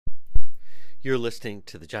You're listening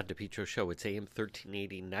to the John DePietro Show. It's AM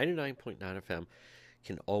 1380, 99.9 FM. You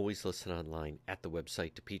can always listen online at the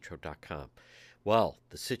website, depetro.com. Well,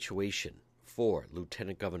 the situation for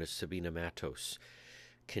Lieutenant Governor Sabina Matos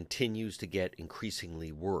continues to get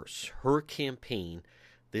increasingly worse. Her campaign,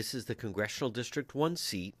 this is the Congressional District 1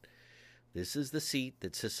 seat. This is the seat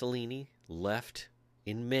that Cicilline left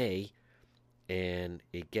in May, and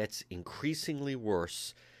it gets increasingly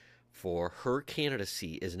worse. For her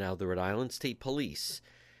candidacy is now the Rhode Island State Police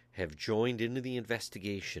have joined into the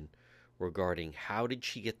investigation regarding how did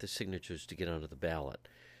she get the signatures to get onto the ballot.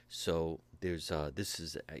 So there's this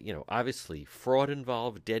is obviously fraud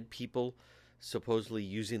involved, dead people supposedly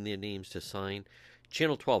using their names to sign.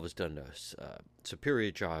 Channel 12 has done a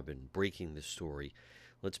superior job in breaking this story.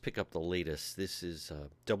 Let's pick up the latest. This is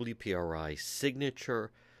WPRI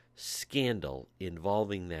signature scandal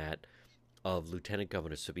involving that of Lieutenant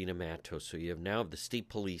Governor Sabina Matos. So you have now the state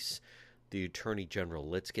police, the attorney general.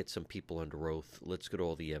 Let's get some people under oath. Let's get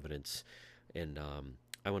all the evidence. And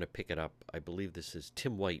I want to pick it up. I believe this is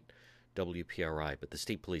Tim White, WPRI, but the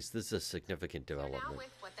state police, this is a significant development. Now with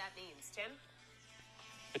what that means, Tim?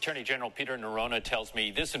 Attorney General Peter Nerona tells me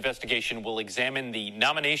this investigation will examine the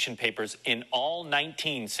nomination papers in all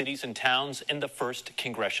 19 cities and towns in the 1st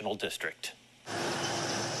Congressional District.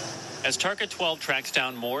 As Target 12 tracks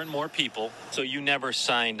down more and more people, so you never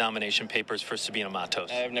signed nomination papers for Sabina Matos?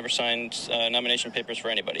 I've never signed nomination papers for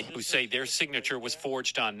anybody. Who say their signature was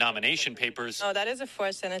forged on nomination papers. Oh, that is a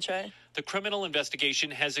forged signature. The criminal investigation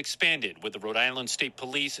has expanded, with the Rhode Island State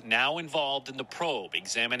Police now involved in the probe,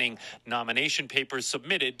 examining nomination papers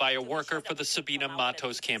submitted by a worker for the Sabina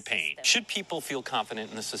Matos campaign. Should people feel confident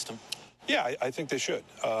in the system? Yeah, I think they should.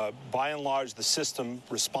 By and large, the system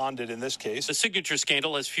responded in this case. The signature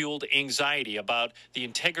scandal has fueled anxiety about the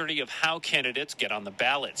integrity of how candidates get on the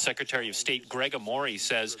ballot. Secretary of State Greg Amore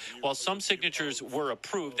says while some signatures were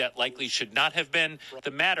approved that likely should not have been,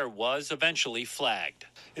 the matter was eventually flagged.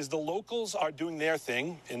 Is the locals are doing their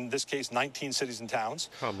thing, in this case, 19 cities and towns.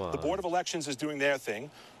 Come on. The Board of Elections is doing their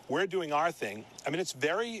thing. We're doing our thing. I mean, it's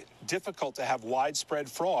very difficult to have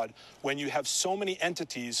widespread fraud when you have so many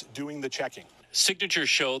entities doing the checking. Signatures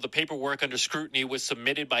show the paperwork under scrutiny was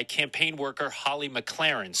submitted by campaign worker Holly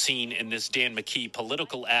McLaren, seen in this Dan McKee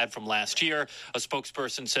political ad from last year. A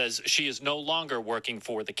spokesperson says she is no longer working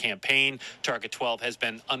for the campaign. Target 12 has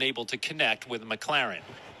been unable to connect with McLaren.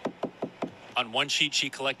 On one sheet she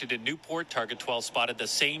collected in Newport, Target 12 spotted the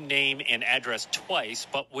same name and address twice,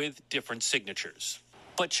 but with different signatures.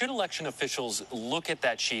 But should election officials look at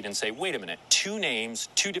that sheet and say, wait a minute, 2 names,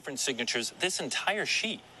 2 different signatures, this entire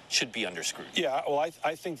sheet should be under scrutiny? Yeah, well,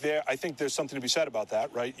 I think there's something to be said about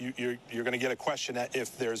that, right? You're going to get a question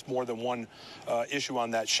if there's more than one issue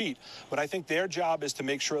on that sheet. But I think their job is to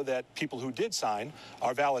make sure that people who did sign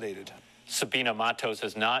are validated. Sabina Matos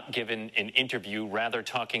has not given an interview, rather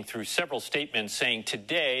talking through several statements saying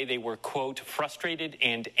today they were, quote, frustrated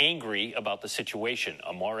and angry about the situation.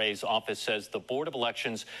 Amore's office says the Board of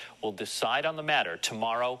Elections will decide on the matter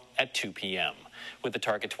tomorrow at 2 p.m. With the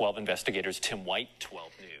Target 12 investigators, Tim White,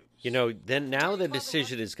 12 News. Then now the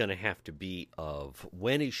decision is going to have to be of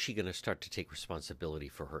when is she going to start to take responsibility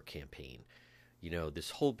for her campaign.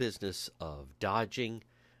 This whole business of dodging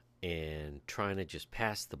and trying to just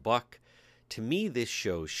pass the buck. To me, this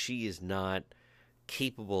shows she is not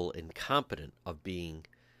capable and competent of being,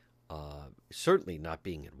 certainly not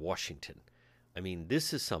being in Washington. I mean,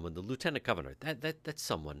 this is someone, the lieutenant governor, that's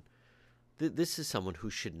someone, this is someone who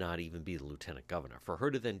should not even be the lieutenant governor. For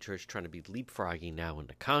her to then just trying to be leapfrogging now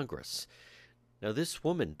into Congress. Now, this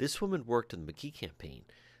woman worked in the McKee campaign.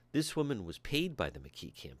 This woman was paid by the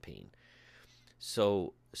McKee campaign.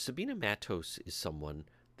 So Sabina Matos is someone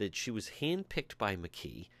that she was handpicked by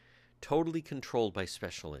McKee, totally controlled by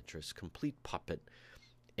special interests, complete puppet.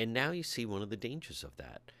 And now you see one of the dangers of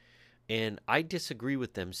that. And I disagree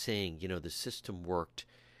with them saying, the system worked.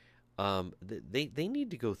 They need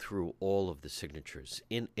to go through all of the signatures.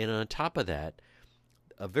 And on top of that,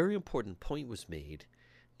 a very important point was made,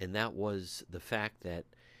 and that was the fact that,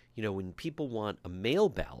 when people want a mail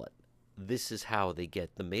ballot, this is how they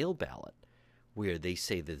get the mail ballot, where they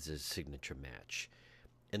say there's a signature match.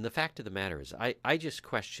 And the fact of the matter is, I just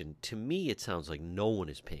question, to me it sounds like no one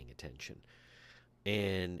is paying attention.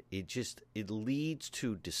 And it leads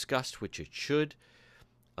to disgust, which it should.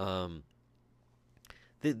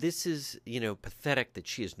 This is, pathetic that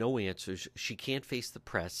she has no answers. She can't face the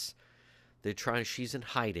press. She's in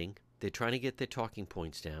hiding. They're trying to get their talking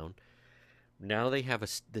points down. Now they have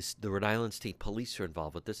the Rhode Island State Police are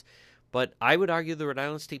involved with this. But I would argue the Rhode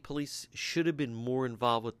Island State Police should have been more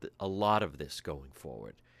involved with a lot of this going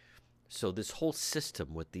forward. So this whole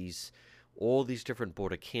system with these all these different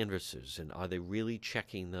border canvassers, and are they really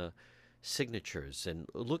checking the signatures? And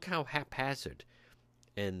look how haphazard.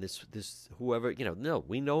 And this whoever, no,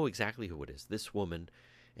 we know exactly who it is. This woman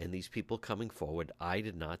and these people coming forward, I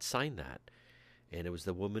did not sign that. And it was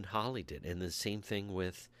the woman Holly did. And the same thing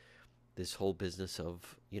with this whole business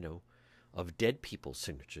of, of dead people's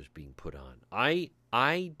signatures being put on. I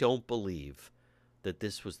don't believe that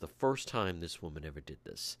this was the first time this woman ever did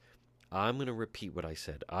this. I'm going to repeat what I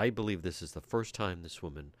said. I believe this is the first time this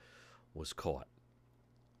woman was caught.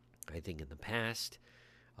 I think in the past,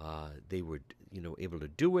 they were, able to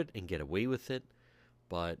do it and get away with it.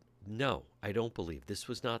 But no, I don't believe this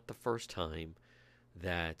was not the first time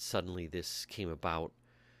that suddenly this came about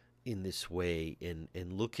in this way. And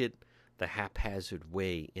look at the haphazard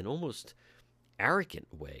way, an almost arrogant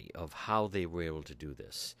way of how they were able to do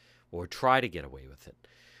this or try to get away with it.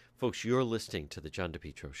 Folks, you're listening to The John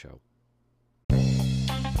DePietro Show.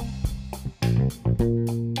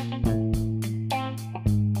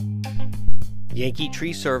 Yankee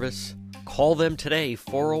Tree Service. Call them today,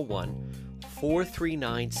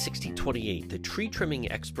 401-439-6028. The tree trimming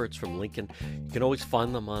experts from Lincoln. You can always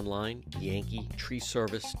find them online,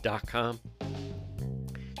 yankeetreeservice.com.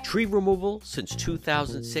 Tree removal since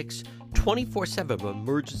 2006, 24/7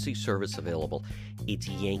 emergency service available. It's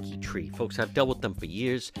Yankee Tree. Folks, I've dealt with them for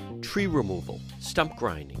years. Tree removal, stump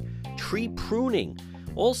grinding, tree pruning,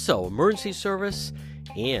 also emergency service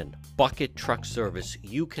and bucket truck service.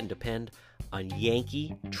 You can depend on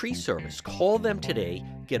Yankee Tree Service. Call them today.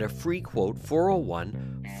 Get a free quote,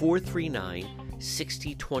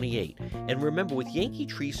 401-439-6028. And remember, with Yankee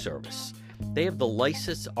Tree Service, they have the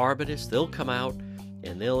licensed arborists. They'll come out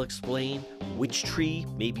and they'll explain which tree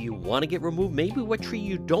maybe you want to get removed, maybe what tree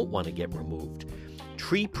you don't want to get removed.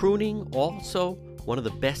 Tree pruning, also one of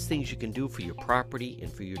the best things you can do for your property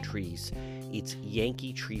and for your trees. It's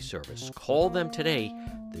Yankee Tree Service. Call them today,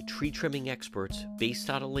 the tree trimming experts based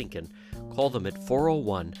out of Lincoln. Call them at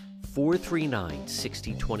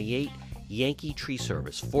 401-439-6028. Yankee Tree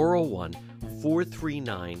Service,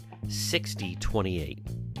 401-439-6028.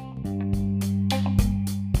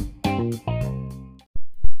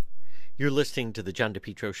 You're listening to the John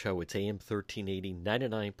DePietro Show. It's AM 1380,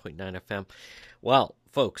 99.9 FM. Well,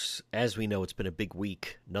 folks, as we know, it's been a big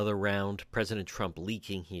week. Another round. President Trump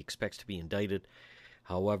leaking. He expects to be indicted.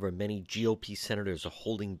 However, many GOP senators are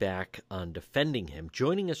holding back on defending him.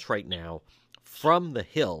 Joining us right now from the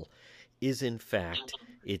Hill is, in fact,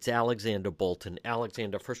 it's Alexander Bolton.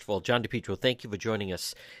 Alexander, first of all, John DePietro, thank you for joining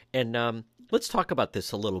us. And let's talk about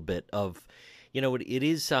this a little bit of, it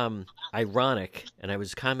is ironic, and I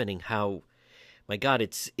was commenting how, my God,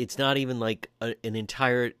 it's not even like an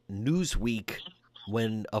entire news week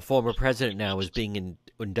when a former president now is being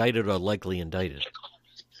indicted or likely indicted.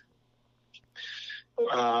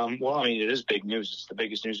 Well, I mean, it is big news. It's the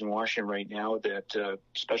biggest news in Washington right now that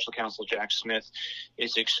Special Counsel Jack Smith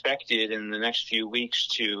is expected in the next few weeks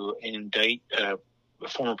to indict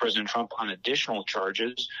former President Trump on additional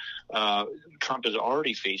charges. Trump is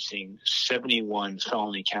already facing 71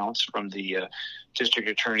 felony counts from the district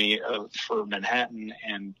attorney for Manhattan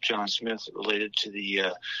and John Smith related to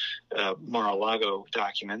the Mar-a-Lago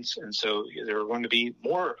documents. And so there are going to be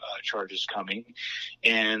more charges coming.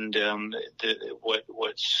 And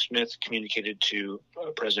what Smith communicated to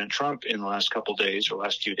President Trump in the last couple days or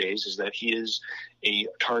last few days is that he is a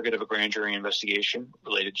target of a grand jury investigation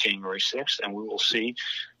related to January 6th. And we will see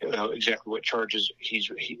exactly what charges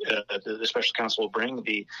the special counsel will bring.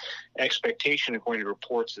 The expectation, according to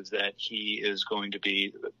reports, is that he is going to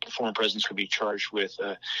be, the former president's going to be charged with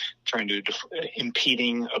trying to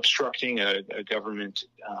impeding, obstructing a government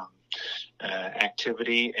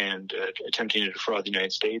activity and attempting to defraud the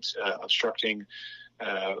United States, obstructing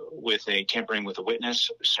with a tampering with a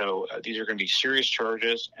witness. So these are going to be serious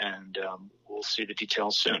charges, and we'll see the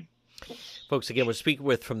details soon. Folks, again, we're speaking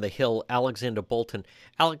with from the Hill, Alexander Bolton.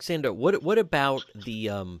 Alexander, what about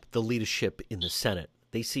the leadership in the Senate?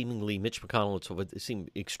 They seemingly, Mitch McConnell and so forth, they seem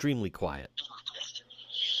extremely quiet.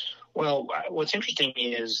 Well, what's interesting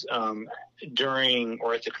is during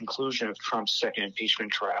or at the conclusion of Trump's second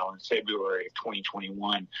impeachment trial in February of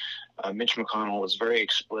 2021, Mitch McConnell was very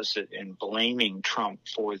explicit in blaming Trump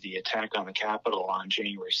for the attack on the Capitol on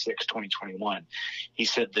January 6, 2021. He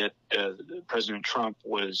said that President Trump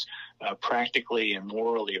was practically and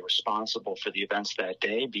morally responsible for the events that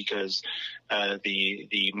day because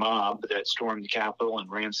the mob that stormed the Capitol and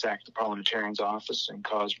ransacked the parliamentarian's office and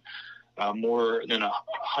caused more than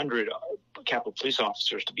 100 Capitol police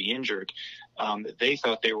officers to be injured. They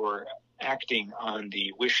thought they were acting on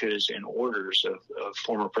the wishes and orders of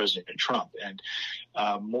former President Trump. And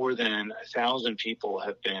more than 1,000 people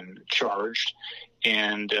have been charged.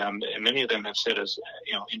 And many of them have said, as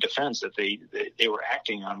in defense, that they were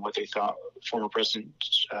acting on what they thought former President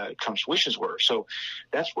Trump's wishes were. So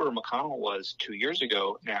that's where McConnell was 2 years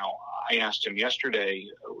ago. Now, I asked him yesterday,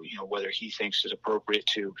 whether he thinks it's appropriate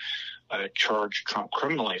to charge Trump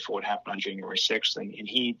criminally for what happened on January 6th, and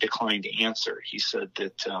he declined to answer. He said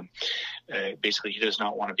that basically he does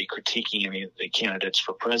not want to be critiquing any of the candidates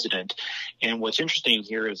for president. And what's interesting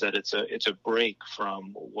here is that it's a break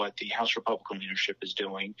from what the House Republican leadership is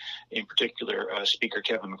doing. In particular, Speaker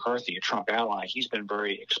Kevin McCarthy, a Trump ally, he's been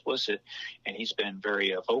very explicit and he's been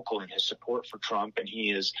very vocal in his support for Trump, and he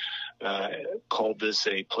has called this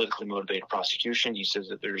a politically motivated prosecution. He says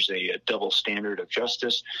that there's a double standard of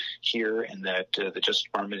justice here, and that the Justice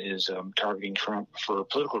Department is targeting Trump for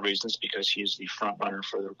political reasons because he is the front runner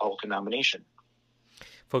for the Republican nomination.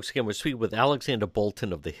 Folks, again, we're speaking with Alexander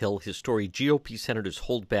Bolton of The Hill. His story, GOP senators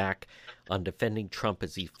hold back on defending Trump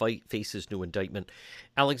as he faces new indictment.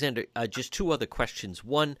 Alexander, just two other questions.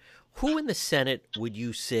 One, who in the Senate would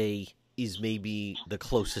you say is maybe the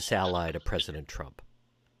closest ally to President Trump?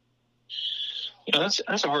 That's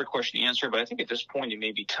a hard question to answer, but I think at this point it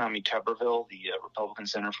may be Tommy Tuberville, the Republican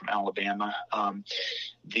senator from Alabama.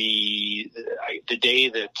 The day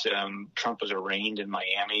that Trump was arraigned in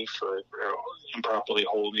Miami for improperly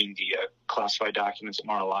holding the classified documents at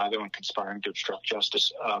Mar-a-Lago and conspiring to obstruct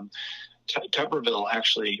justice, Tuberville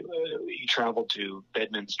actually he traveled to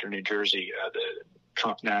Bedminster, New Jersey, the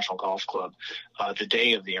Trump National Golf Club, the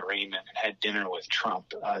day of the arraignment, and had dinner with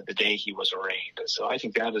Trump the day he was arraigned. So I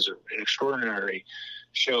think that is an extraordinary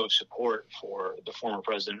show of support for the former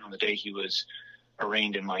president on the day he was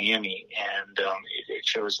arraigned in Miami. And it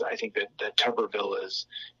shows, I think, that Tuberville is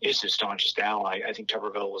his staunchest ally. I think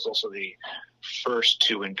Tuberville was also the first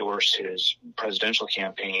to endorse his presidential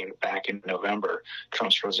campaign back in November,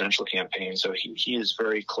 Trump's presidential campaign. So he is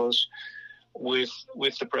very close with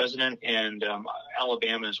the president, and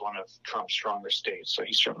Alabama is one of Trump's strongest states, so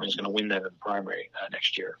he certainly is going to win that in the primary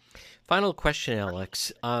next year. Final question,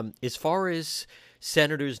 Alex. As far as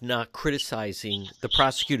senators not criticizing the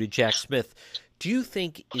prosecutor, Jack Smith, do you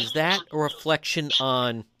think, is that a reflection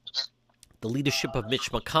on the leadership of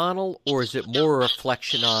Mitch McConnell, or is it more a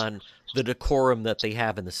reflection on the decorum that they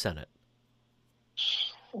have in the Senate?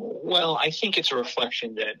 Well, I think it's a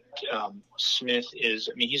reflection that Smith is,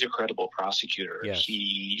 he's a credible prosecutor. Yes.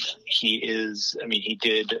 He is, he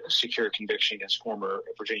did secure a conviction against former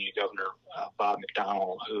Virginia Governor Bob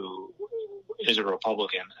McDonnell, who is a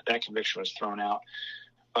Republican. That conviction was thrown out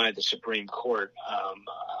by the Supreme Court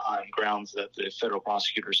on grounds that the federal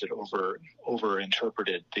prosecutors had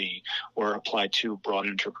over-interpreted or applied too broad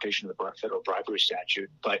an interpretation of the federal bribery statute.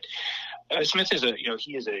 But Smith is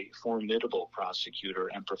he is a formidable prosecutor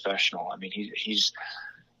and professional.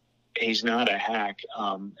 He's not a hack,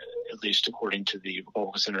 at least according to the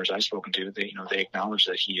Republican senators I've spoken to. They acknowledge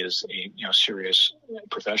that he is a serious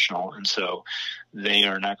professional, and so they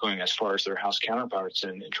are not going as far as their House counterparts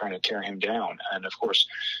in trying to tear him down. And of course,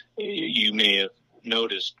 you may have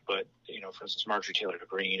noticed, but for instance, Marjorie Taylor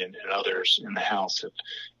Greene and others in the House have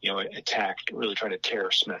really tried to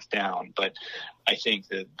tear Smith down. But I think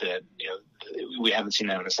that we haven't seen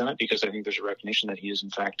that in the Senate, because I think there's a recognition that he is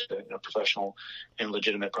in fact a professional and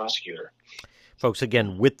legitimate prosecutor. Folks,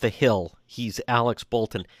 again, with The Hill, he's Alex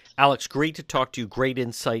Bolton. Alex, great to talk to you. Great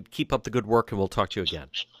insight. Keep up the good work, and we'll talk to you again.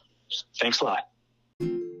 Thanks a lot.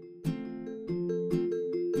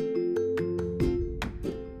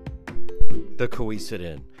 The Cohasset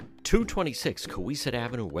Inn, 226 Cohasset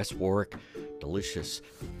Avenue, West Warwick. Delicious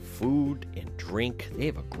food and drink. They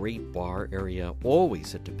have a great bar area,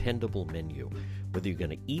 always a dependable menu. Whether you're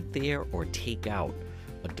going to eat there or take out,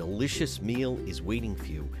 a delicious meal is waiting for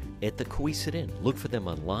you at the Cohasset Inn. Look for them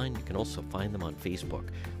online. You can also find them on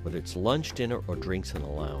Facebook. Whether it's lunch, dinner, or drinks in the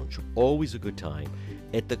lounge, always a good time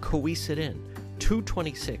at the Cohasset Inn,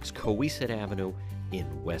 226 Cohasset Avenue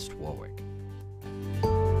in West Warwick.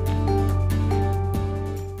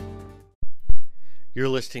 You're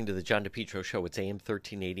listening to the John DePietro Show. It's AM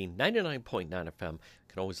 1380, 99.9 FM. You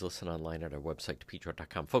can always listen online at our website,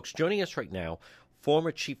 depetro.com. Folks, joining us right now,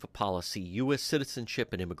 former Chief of Policy, U.S.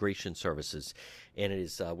 Citizenship and Immigration Services. And it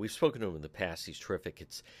is we've spoken to him in the past. He's terrific.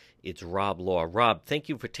 It's Rob Law. Rob, thank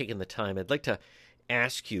you for taking the time. I'd like to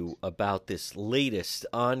ask you about this latest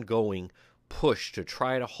ongoing push to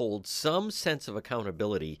try to hold some sense of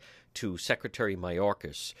accountability to Secretary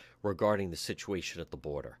Mayorkas regarding the situation at the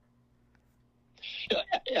border.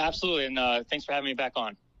 Absolutely, and thanks for having me back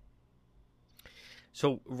on.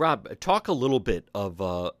 So, Rob, talk a little bit of,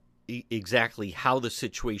 exactly how the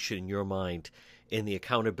situation in your mind and the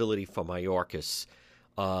accountability for Mayorkas,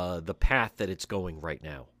 the path that it's going right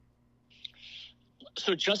now?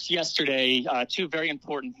 So just yesterday, two very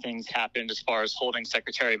important things happened as far as holding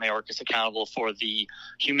Secretary Mayorkas accountable for the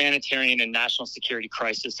humanitarian and national security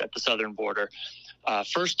crisis at the southern border.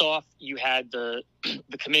 First off, you had the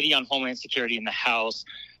Committee on Homeland Security in the House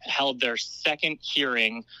held their second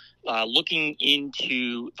hearing looking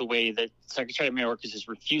into the way that Secretary Mayorkas is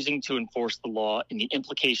refusing to enforce the law and the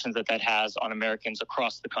implications that that has on Americans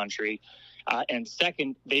across the country. And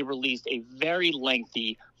second, they released a very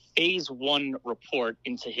lengthy Phase 1 report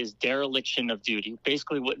into his dereliction of duty.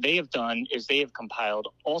 Basically, what they have done is they have compiled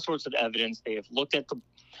all sorts of evidence. They have looked at the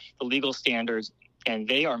legal standards, and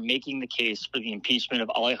they are making the case for the impeachment of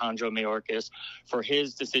Alejandro Mayorkas for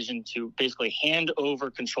his decision to basically hand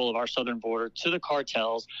over control of our southern border to the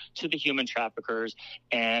cartels, to the human traffickers,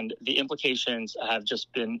 and the implications have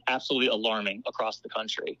just been absolutely alarming across the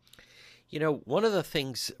country. You know, one of the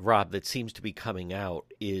things, Rob, that seems to be coming out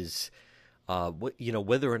is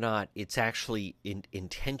whether or not it's actually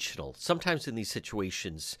intentional. Sometimes in these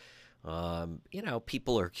situations,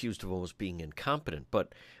 people are accused of almost being incompetent.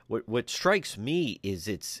 But what strikes me is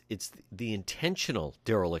it's the intentional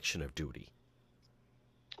dereliction of duty.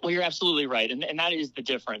 Well, you're absolutely right. And that is the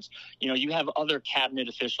difference. You know, you have other cabinet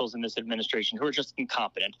officials in this administration who are just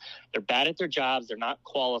incompetent. They're bad at their jobs. They're not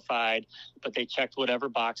qualified, but they checked whatever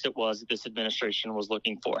box it was that this administration was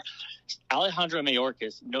looking for. Alejandro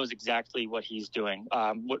Mayorkas knows exactly what he's doing.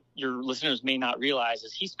 What your listeners may not realize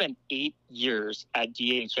is he spent 8 years at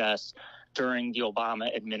DHS during the Obama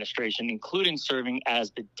administration, including serving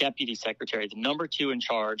as the deputy secretary, the number 2 in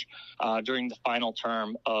charge during the final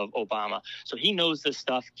term of Obama. So he knows this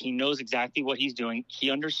stuff. He knows exactly what he's doing. He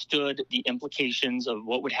understood the implications of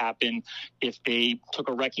what would happen if they took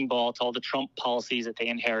a wrecking ball to all the Trump policies that they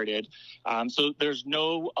inherited. So there's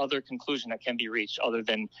no other conclusion that can be reached other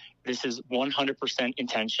than this is 100%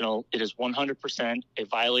 intentional. It is 100% a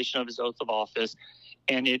violation of his oath of office,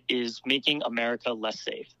 and it is making America less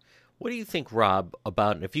safe. What do you think, Rob,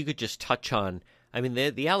 about, and if you could just touch on, I mean,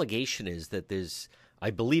 the allegation is that there's, I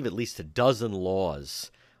believe, at least a dozen laws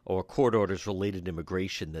or court orders related to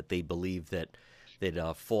immigration that they believe that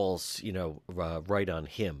falls, right on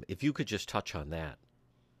him. If you could just touch on that.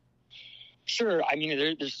 Sure. I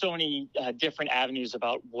mean, there's so many different avenues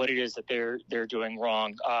about what it is that they're doing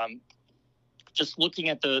wrong. Just looking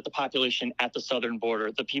at the population at the southern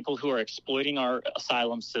border, the people who are exploiting our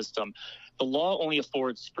asylum system, the law only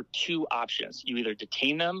affords for 2 options. You either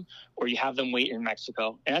detain them or you have them wait in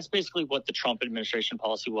Mexico. And that's basically what the Trump administration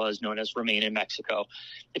policy was, known as remain in Mexico.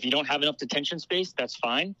 If you don't have enough detention space, that's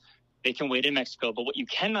fine. They can wait in Mexico. But what you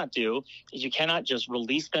cannot do is you cannot just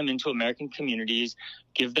release them into American communities,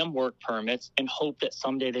 give them work permits, and hope that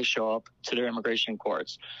someday they show up to their immigration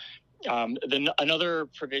courts. Another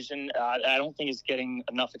provision I don't think is getting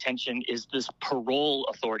enough attention is this parole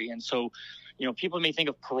authority. And so, people may think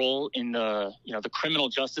of parole in the criminal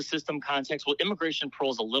justice system context. Well, immigration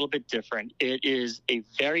parole is a little bit different. It is a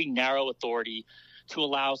very narrow authority to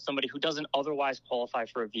allow somebody who doesn't otherwise qualify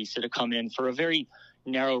for a visa to come in for a very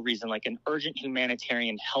narrow reason, like an urgent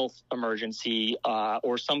humanitarian health emergency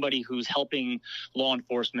or somebody who's helping law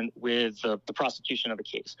enforcement with the prosecution of a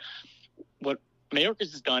case. What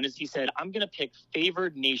Mayorkas has done is he said, I'm going to pick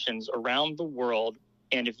favored nations around the world,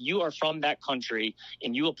 and if you are from that country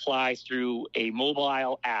and you apply through a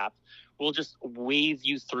mobile app, we'll just wave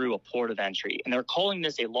you through a port of entry. And they're calling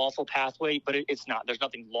this a lawful pathway, but it's not. There's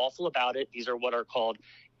nothing lawful about it. These are what are called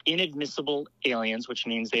inadmissible aliens, which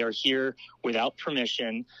means they are here without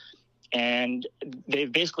permission. And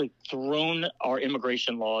they've basically thrown our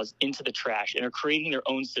immigration laws into the trash and are creating their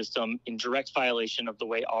own system in direct violation of the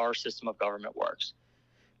way our system of government works.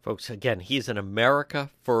 Folks, again, he's an America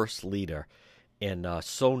First leader and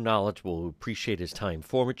so knowledgeable. We appreciate his time.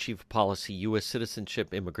 Former Chief of Policy, U.S.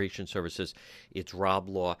 Citizenship Immigration Services. It's Rob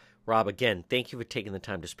Law. Rob, again, thank you for taking the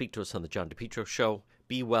time to speak to us on the John DePietro Show.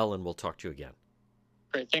 Be well, and we'll talk to you again.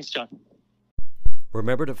 Great. Thanks, John.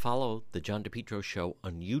 Remember to follow the John DePietro Show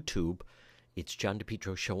on YouTube. It's John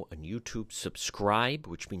DePietro Show on YouTube. Subscribe,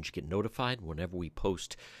 which means you get notified whenever we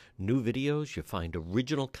post new videos. You find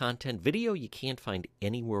original content, video you can't find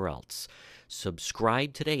anywhere else.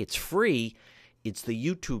 Subscribe today. It's free. It's the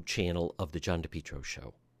YouTube channel of the John DePietro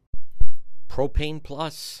Show. Propane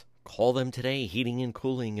Plus. Call them today. Heating and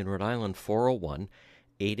Cooling in Rhode Island,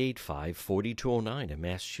 401-885-4209. In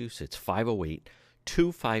Massachusetts,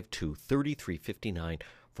 508-252-3359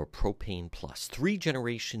 for Propane Plus. 3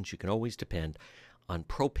 generations you can always depend on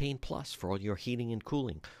Propane Plus for all your heating and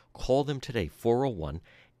cooling. Call them today, 401-885-4209.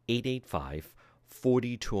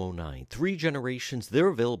 4209. 3 generations. They're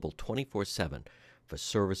available 24/7 for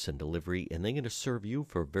service and delivery, and they're going to serve you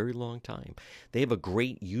for a very long time. They have a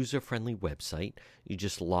great user-friendly website. You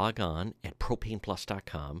just log on at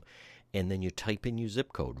propaneplus.com, and then you type in your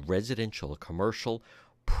zip code, residential, commercial,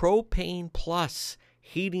 Propane Plus,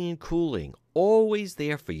 heating and cooling, always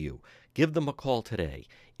there for you. Give them a call today.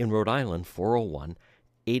 In Rhode Island,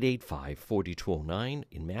 401-885-4209.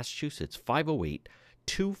 In Massachusetts,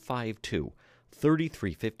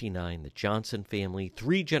 508-252-3359. The Johnson family,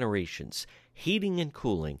 3 generations, heating and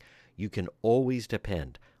cooling. You can always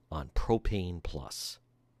depend on Propane Plus.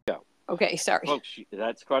 Okay, sorry. Folks,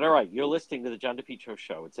 that's quite all right. You're listening to the John DePietro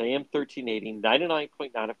Show. It's AM 1380,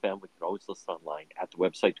 99.9 FM. We can always listen online at the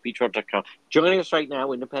website, depetro.com. Joining us right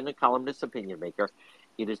now, independent columnist, opinion maker,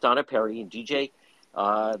 it is Donna Perry. And DJ,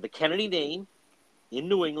 the Kennedy name in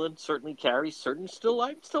New England certainly carries still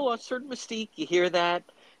a certain mystique. You hear that,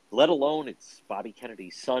 let alone it's Bobby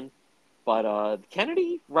Kennedy's son. But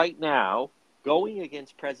Kennedy right now, going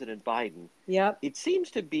against President Biden, it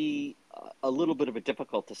seems to be a little bit of a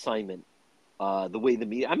difficult assignment, the way the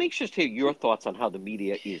media... I'm anxious to hear your thoughts on how the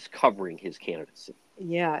media is covering his candidacy.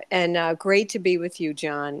 Yeah, and great to be with you,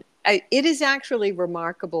 John. It is actually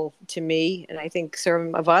remarkable to me, and I think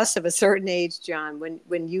some of us of a certain age, John,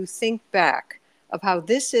 when you think back of how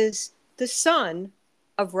this is the son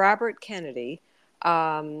of Robert Kennedy,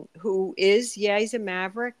 who is, he's a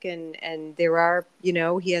maverick, and there are,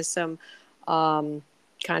 he has some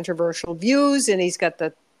controversial views, and he's got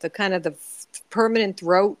the kind of the permanent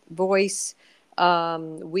throat voice,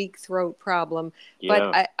 weak throat problem. Yeah.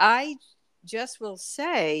 But I just will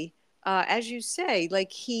say, as you say,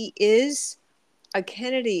 like, he is a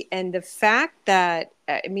Kennedy, and the fact that,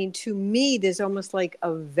 to me, there's almost like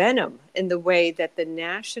a venom in the way that the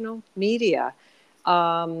national media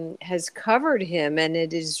has covered him, and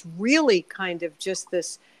it is really kind of just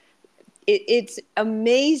this, it's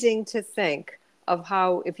amazing to think of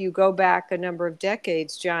how, if you go back a number of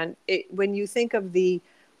decades, John, when you think of the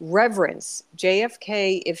reverence,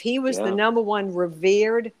 JFK, if he was the number one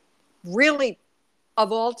revered, really,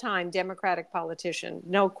 of all time, Democratic politician,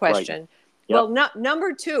 no question. Right. Yep. Well,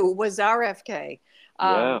 number 2 was RFK,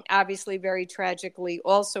 obviously very tragically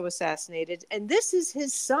also assassinated, and this is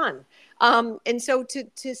his son. And so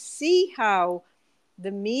to see how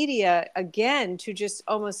the media, again, to just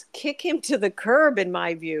almost kick him to the curb, in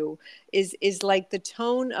my view, is like the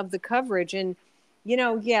tone of the coverage. And,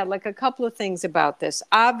 like a couple of things about this.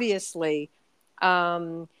 Obviously,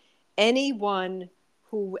 anyone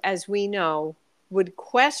who, as we know, would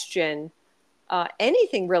question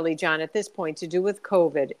anything really, John, at this point to do with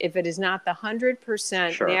COVID, if it is not the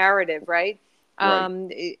 100% narrative, right?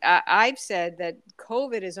 I've said that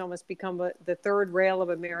COVID has almost become the third rail of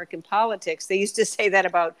American politics. They used to say that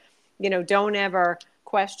about, don't ever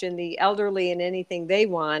question the elderly and anything they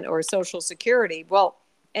want, or Social Security. Well,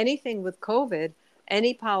 anything with COVID,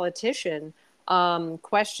 any politician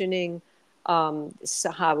questioning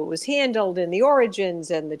how it was handled, and the origins,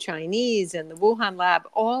 and the Chinese, and the Wuhan lab,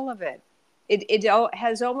 all of it. It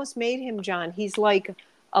has almost made him, John, he's like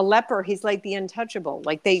a leper. He's like the untouchable.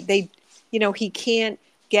 Like they he can't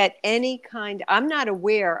get any kind, I'm not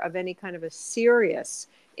aware of any kind of a serious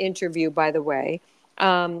interview, by the way.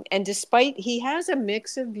 And despite, he has a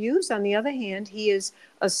mix of views. On the other hand, he is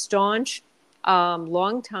a staunch,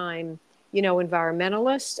 long-time,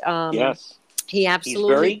 environmentalist. Yes. He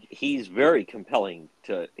absolutely... He's very compelling.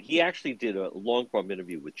 He actually did a long-form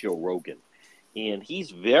interview with Joe Rogan, and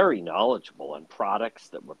he's very knowledgeable on products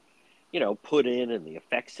that were, put in, and the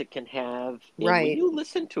effects it can have. And when you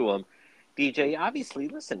listen to him, DJ, obviously,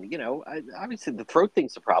 obviously the throat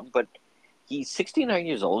thing's a problem, but he's 69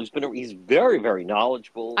 years old. He's very, very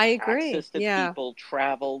knowledgeable. I agree. Access to people,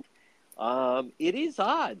 traveled. It is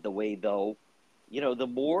odd the way, though, the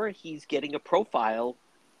more he's getting a profile,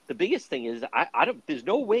 the biggest thing is there's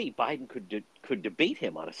no way Biden could debate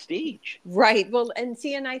him on a stage. Right. Well, and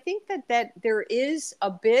I think that there is a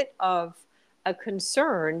bit of a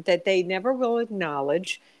concern that they never will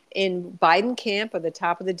acknowledge in Biden camp, or the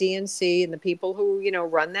top of the DNC, and the people who,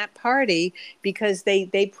 run that party, because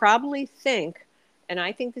they probably think, and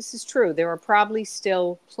I think this is true, there are probably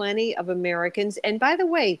still plenty of Americans, and by the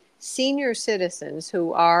way, senior citizens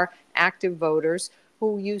who are active voters,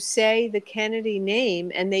 who you say the Kennedy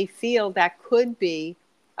name, and they feel that could be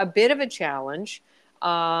a bit of a challenge,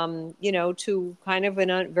 to kind of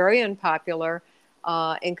a very unpopular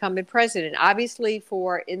incumbent president. Obviously,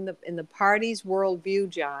 in the party's worldview,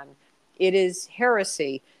 John, it is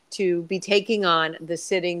heresy to be taking on the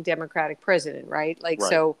sitting Democratic president, right? Like,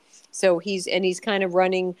 Right. so he's kind of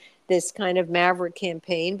running this kind of maverick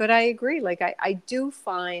campaign. But I agree. Like, I do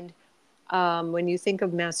find when you think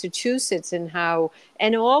of Massachusetts and how,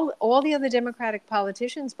 and all the other Democratic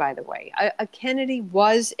politicians, by the way, a Kennedy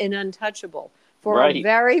was an untouchable for a Right.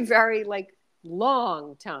 very, very like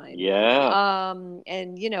long time. Yeah.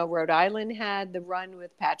 And Rhode Island had the run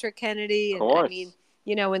with Patrick Kennedy, Of and I course. mean,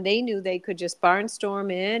 and they knew they could just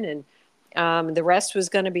barnstorm in, and the rest was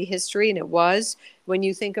going to be history, and it was. When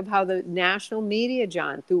you think of how the national media,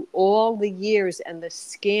 John, through all the years and the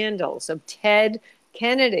scandals of Ted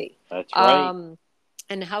Kennedy, That's right.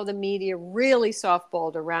 and how the media really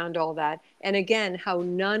softballed around all that, and again, how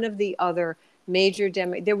none of the other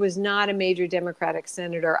there was not a major Democratic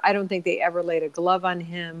senator. I don't think they ever laid a glove on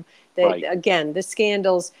him. Right. Again, the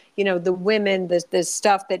scandals, the women, the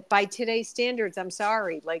stuff that by today's standards, I'm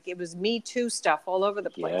sorry, like it was Me Too stuff all over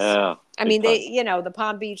the place. Yeah. I mean, the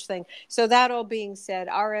Palm Beach thing. So that all being said,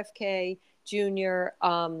 RFK Jr.,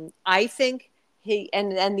 I think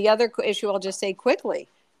and the other issue I'll just say quickly,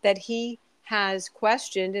 that he has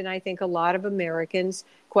questioned, and I think a lot of Americans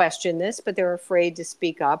question this, but they're afraid to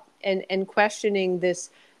speak up and questioning this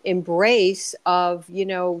embrace of,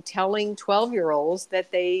 telling 12-year-olds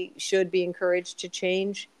that they should be encouraged to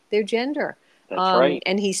change their gender. That's right.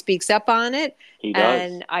 And he speaks up on it. He does.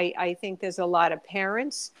 And I think there's a lot of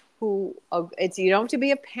parents who, you don't have to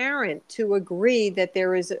be a parent to agree that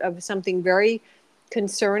there is something very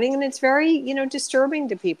concerning, and it's very, disturbing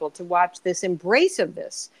to people to watch this embrace of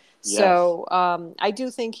this. Yes. So I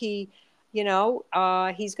do think he's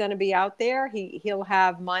going to be out there. He'll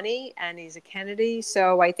have money, and he's a Kennedy.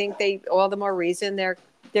 So I think all the more reason they're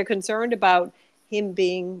concerned about him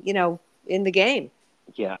being, in the game.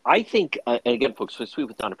 Yeah, I think, and again, folks, so sweet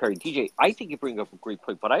with Donna Perry. DJ, I think you bring up a great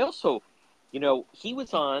point, but I also, he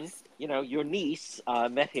was on, your niece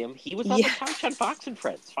met him. He was on the couch on Fox and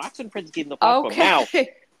Friends. Fox and Friends gave him the platform. Now,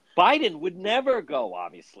 Biden would never go,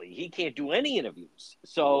 obviously. He can't do any interviews.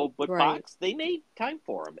 So, but right. Fox, they made time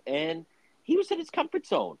for him, and he was in his comfort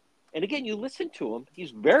zone. And again, you listen to him.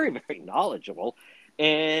 He's very, very knowledgeable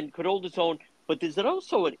and could hold his own. But there's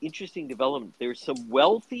also an interesting development. There's some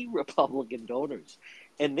wealthy Republican donors,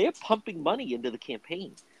 and they're pumping money into the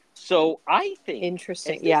campaign. So I think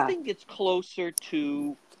interesting. As this thing gets closer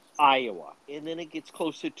to Iowa, and then it gets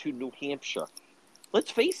closer to New Hampshire,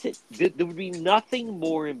 let's face it, there would be nothing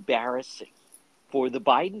more embarrassing for the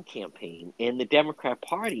Biden campaign and the Democrat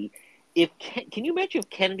Party. Can you imagine if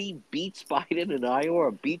Kennedy beats Biden in Iowa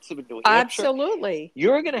or beats him in New Hampshire? Absolutely.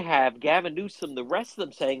 You're going to have Gavin Newsom, the rest of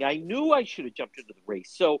them saying, I knew I should have jumped into the race.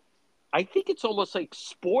 So I think it's almost like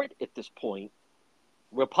sport at this point.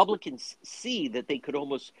 Republicans see that they could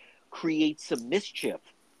almost create some mischief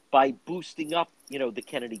by boosting up, the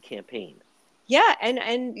Kennedy campaign. Yeah,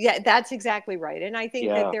 and that's exactly right. And I think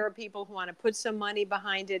that there are people who want to put some money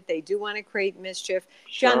behind it. They do want to create mischief.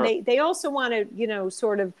 Sure. John, they also want to,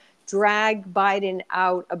 sort of drag Biden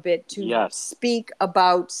out a bit to speak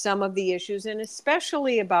about some of the issues, and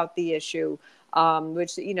especially about the issue,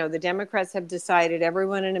 which, the Democrats have decided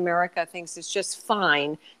everyone in America thinks it's just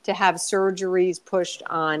fine to have surgeries pushed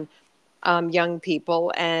on young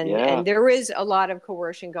people, and there is a lot of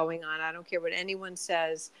coercion going on. I don't care what anyone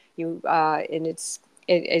says. And I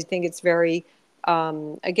think it's very,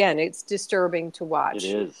 again, it's disturbing to watch.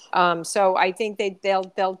 It is. So I think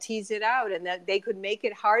they'll tease it out, and that they could make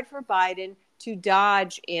it hard for Biden to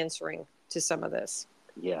dodge answering to some of this.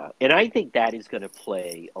 Yeah, and I think that is going to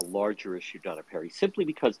play a larger issue, Donna Perry, simply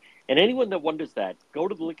because, and anyone that wonders that, go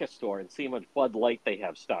to the liquor store and see how much Bud Light they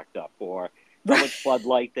have stocked up, or how much Bud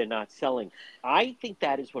Light they're not selling. I think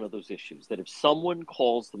that is one of those issues that if someone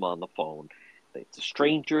calls them on the phone, it's a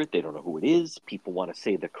stranger, they don't know who it is, people want to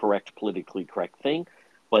say the politically correct thing,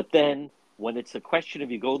 but then when it's a question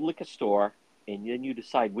of you go to the liquor store and then you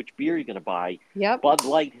decide which beer you're going to buy, Bud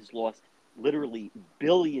Light has lost literally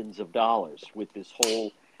billions of dollars with this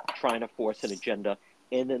whole trying to force an agenda.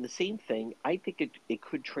 And then the same thing, I think it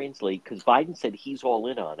could translate, because Biden said he's all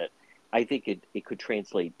in on it. I think it could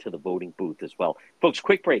translate to the voting booth as well. Folks,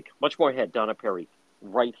 quick break. Much more ahead. Donna Perry,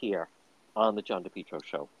 right here on the John DePietro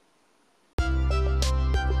Show.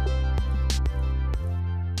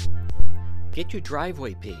 Get your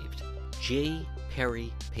driveway paved. J.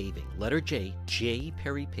 Perry Paving. Letter J. J.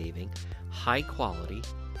 Perry Paving. High quality,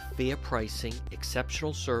 fair pricing,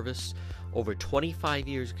 exceptional service. Over 25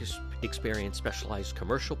 years experience, specialized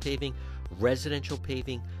commercial paving, residential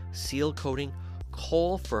paving, seal coating.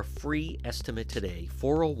 Call for a free estimate today,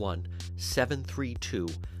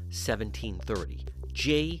 401-732-1730.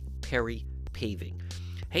 J. Perry Paving.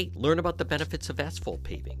 Hey, learn about the benefits of asphalt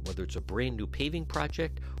paving, whether it's a brand new paving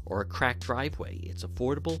project or a cracked driveway. It's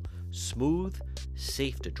affordable, smooth,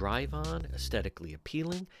 safe to drive on, aesthetically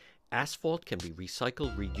appealing. Asphalt can be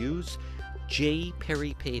recycled, reused. J.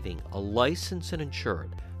 Perry Paving, a licensed and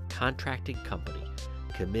insured contracting company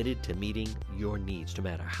committed to meeting your needs, no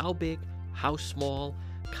matter how big, how small.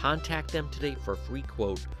 Contact them today for a free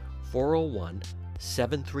quote,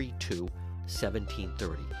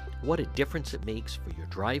 401-732-1730. What a difference it makes for your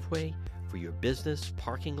driveway, for your business,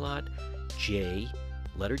 parking lot.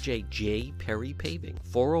 Letter J, J. Perry Paving,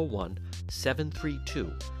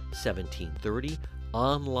 401-732-1730.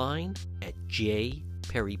 Online at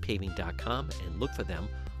jperrypaving.com and look for them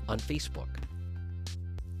on Facebook.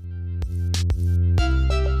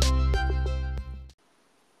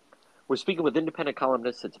 We're speaking with independent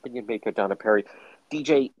columnist and opinion maker Donna Perry.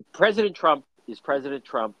 DJ, President Trump is President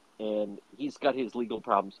Trump, and he's got his legal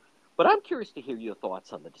problems. But I'm curious to hear your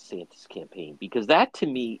thoughts on the DeSantis campaign, because that to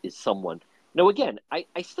me is someone. Now, again, I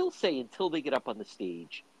still say until they get up on the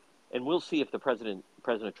stage, and we'll see if the President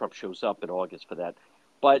Trump shows up in August for that.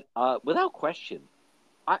 But without question,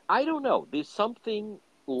 I don't know. There's something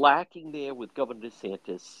lacking there with Governor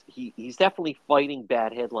DeSantis. He's definitely fighting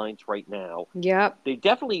bad headlines right now. Yep.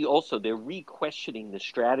 They're re-questioning the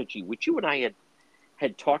strategy, which you and I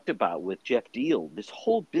had talked about with Jeff Deal, this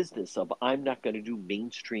whole business of I'm not going to do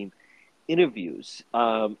mainstream interviews.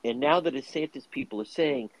 And now the DeSantis people are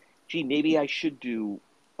saying, gee, maybe I should do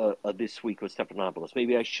This Week with Stephanopoulos.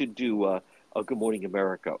 Maybe I should do a Good Morning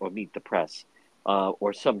America or Meet the Press.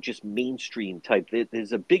 Or some just mainstream type.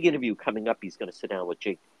 There's a big interview coming up. He's going to sit down with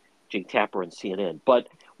Jake Tapper on CNN. But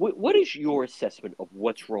what is your assessment of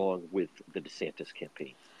what's wrong with the DeSantis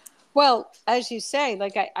campaign? Well, as you say,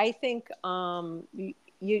 like I think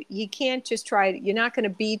you can't just try. You're not going to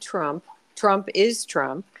be Trump. Trump is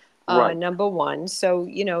Trump, right. Number one. So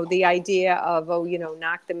the idea of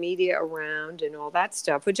knock the media around and all that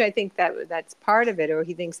stuff, which I think that's part of it, or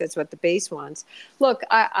he thinks that's what the base wants. Look,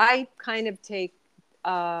 I kind of take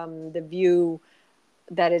the view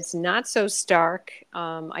that it's not so stark.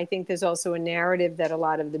 I think there's also a narrative that a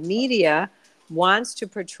lot of the media wants to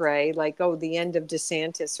portray, like, oh, the end of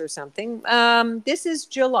DeSantis or something. This is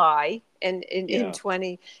July in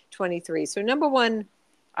 2023. So number one,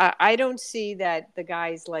 I don't see that the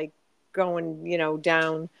guy's like going,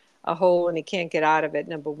 down a hole and he can't get out of it.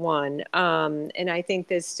 Number one. And I think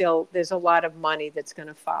there's a lot of money that's going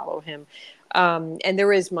to follow him. And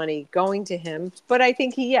there is money going to him, but I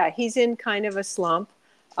think he's in kind of a slump,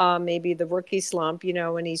 maybe the rookie slump,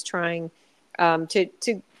 and he's trying, I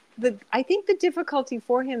think the difficulty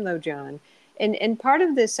for him though, John, and part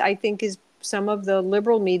of this, I think, is some of the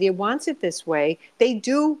liberal media wants it this way. They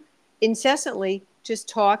do incessantly just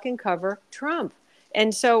talk and cover Trump.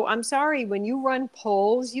 And so I'm sorry, when you run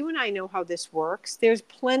polls, you and I know how this works. There's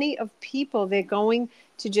plenty of people they're going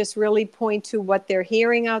to just really point to what they're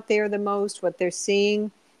hearing out there the most, what they're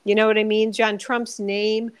seeing. You know what I mean? John, Trump's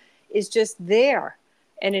name is just there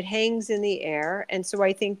and it hangs in the air. And so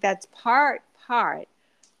I think that's part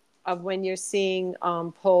of when you're seeing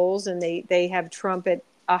polls and they have Trump at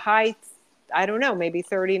a high, I don't know, maybe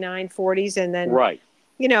 39, 40s. And then, right.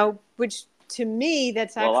 Which to me,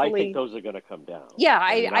 that's actually. Well, I think those are going to come down. Yeah,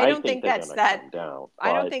 I don't think that's that. Down,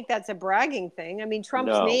 I don't think that's a bragging thing. I mean,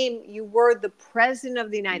 Trump's name, you were the president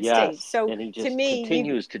of the United States. So and he just to me,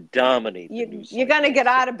 continues to dominate the news. You're going to get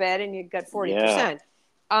out of bed and you've got 40%.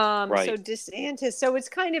 Right. So DeSantis, so it's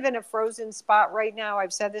kind of in a frozen spot right now.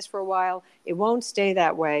 I've said this for a while. It won't stay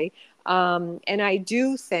that way. And I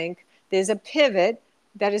do think there's a pivot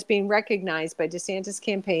that is being recognized by DeSantis'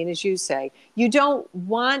 campaign, as you say. You don't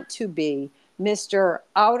want to be Mr.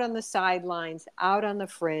 out on the sidelines, out on the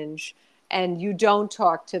fringe, and you don't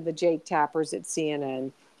talk to the Jake Tappers at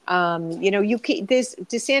CNN.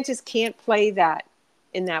 DeSantis can't play that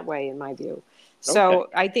in that way, in my view. So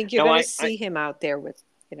I think you're going to see him out there with,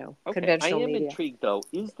 conventional media. I am intrigued, though.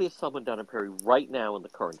 Is there someone, Donna Perry, right now in the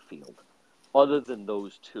current field, other than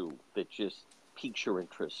those two, that just piques your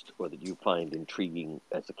interest or that you find intriguing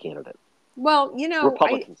as a candidate? Well,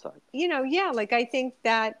 Republican side. I think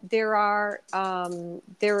that there are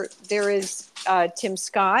there is Tim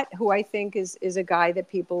Scott, who I think is a guy that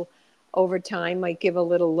people over time might give a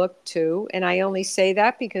little look to, and I only say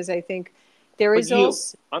that because I think there is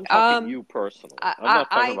also. I'm talking you personally. I'm not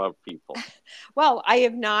talking about people. Well, I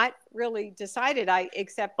have not really decided.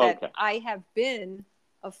 Except that I have been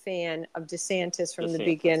a fan of DeSantis from the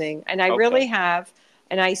beginning, and I really have,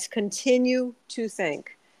 and I continue to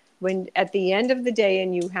think. When at the end of the day,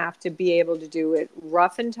 and you have to be able to do it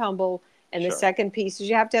rough and tumble. And the second piece is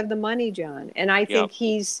you have to have the money, John. And I think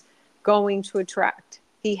he's going to attract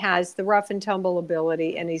he has the rough and tumble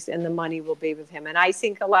ability, and the money will be with him. And I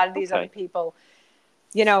think a lot of these other people,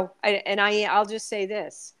 I'll just say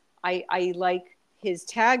this: I like his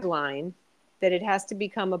tagline that it has to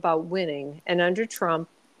become about winning, and under Trump,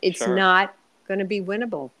 it's not going to be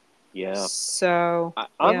winnable. Yeah. So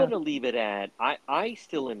I'm going to leave it at I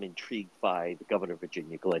still am intrigued by the governor of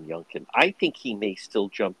Virginia, Glenn Youngkin. I think he may still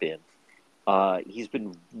jump in. He's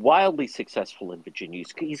been wildly successful in Virginia.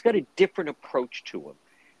 He's got a different approach to him.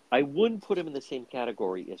 I wouldn't put him in the same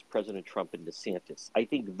category as President Trump and DeSantis. I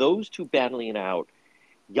think those two battling it out.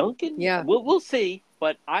 Youngkin, we'll see,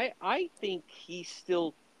 but I think he's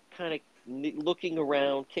still kind of looking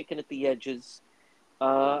around, kicking at the edges.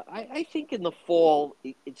 I think in the fall,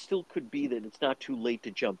 it still could be that it's not too late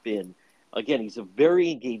to jump in. Again, he's a very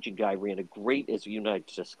engaging guy, ran a great, as you and I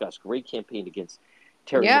discussed, great campaign against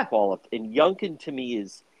Terry McAuliffe. And Youngkin, to me,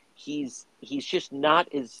 he's just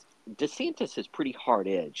not as, DeSantis is pretty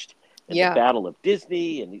hard-edged. And the battle of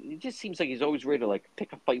Disney, and it just seems like he's always ready to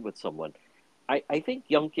pick a fight with someone. I think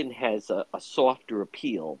Youngkin has a softer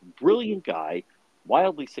appeal. Brilliant guy,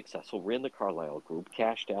 wildly successful, ran the Carlyle Group,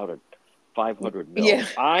 cashed out at $500 million. Yeah.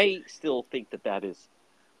 I still think that is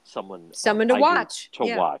someone to watch.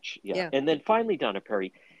 Watch. And then finally, Donna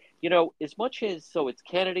Perry, as much as it's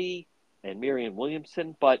Kennedy and Marianne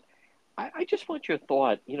Williamson, but I just want your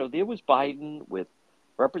thought. There was Biden with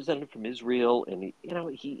representative from Israel, and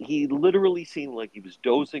he literally seemed like he was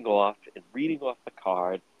dozing off and reading off the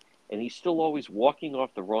card, and he's still always walking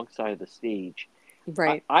off the wrong side of the stage.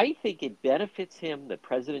 Right. I think it benefits him that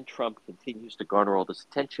President Trump continues to garner all this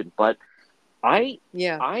attention, but I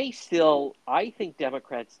think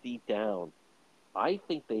Democrats deep down, I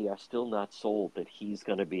think they are still not sold that he's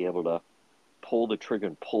going to be able to pull the trigger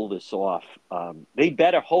and pull this off. They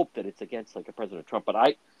better hope that it's against a President Trump,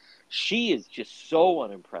 but she is just so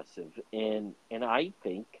unimpressive, and I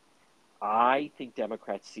think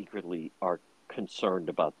Democrats secretly are concerned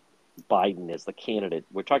about Biden as the candidate.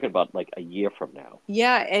 We're talking about a year from now.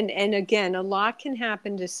 Yeah, and again, a lot can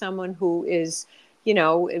happen to someone who is,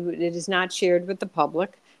 it is not shared with the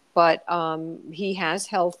public, but he has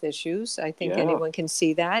health issues. I think anyone can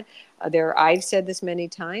see that. I've said this many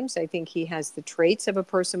times. I think he has the traits of a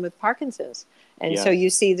person with Parkinson's. And so you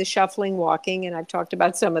see the shuffling, walking, and I've talked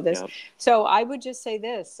about some of this. So I would just say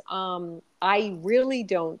this. I really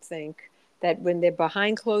don't think that when they're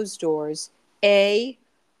behind closed doors,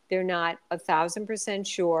 they're not 1,000%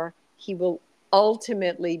 sure he will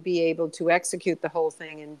ultimately be able to execute the whole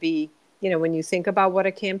thing and be, when you think about what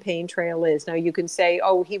a campaign trail is. Now, you can say,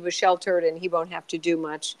 oh, he was sheltered and he won't have to do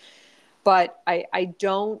much. But I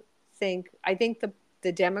think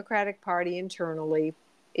the Democratic Party internally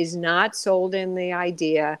is not sold in the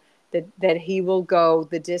idea that he will go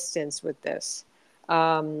the distance with this.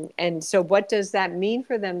 And so what does that mean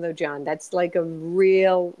for them, though, John? That's like a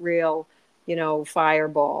real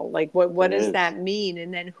fireball. What does that mean?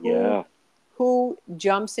 And then who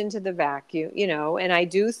jumps into the vacuum, and I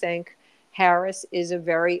do think Harris is a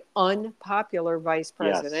very unpopular vice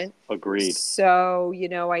president. Yes, agreed. So,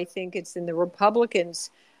 I think it's in the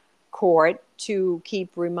Republicans' court to keep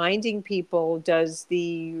reminding people, does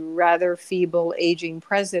the rather feeble aging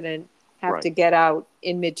president have to get out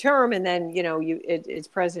in midterm? And then, it's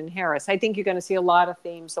President Harris. I think you're going to see a lot of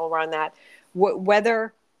themes around that.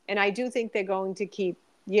 And I do think they're going to keep,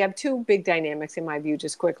 you have two big dynamics in my view,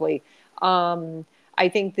 just quickly. I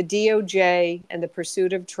think the DOJ and the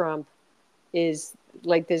pursuit of Trump is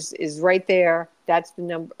right there. That's the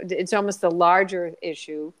number. It's almost the larger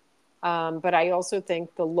issue. But I also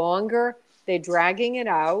think the longer they're dragging it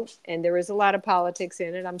out, and there is a lot of politics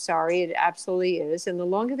in it, I'm sorry, it absolutely is. And the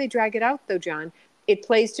longer they drag it out, though, John, it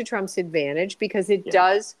plays to Trump's advantage because it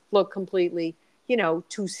does look completely,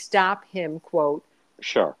 to stop him, quote,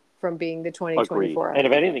 from being the 2024. Agreed. And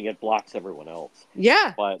if anything, it blocks everyone else.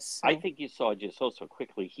 Yeah. But I think you saw just so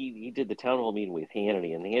quickly, he did the town hall meeting with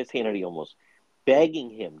Hannity, and here's Hannity almost begging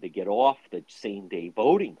him to get off the same-day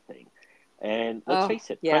voting thing. And let's face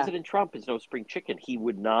it, President Trump is no spring chicken. He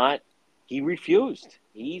would not, he refused.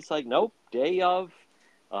 He's like, nope, day of.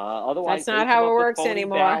 Otherwise, that's not how it works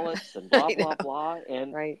anymore. Ballots and blah, blah, blah.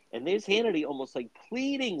 And, and there's Hannity almost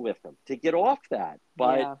pleading with him to get off that.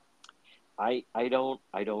 But I don't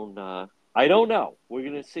know. We're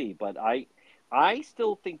going to see. But I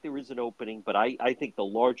still think there is an opening, but I think the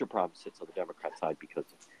larger problem sits on the Democrat side because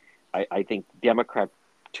I think Democrat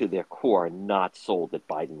to their core are not sold that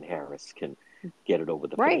Biden and Harris can get it over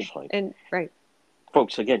the finish line.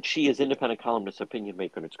 Folks, again, she is independent columnist, opinion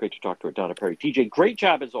maker, and it's great to talk to her, Donna Perry. TJ, great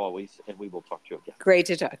job as always, and we will talk to you again. Great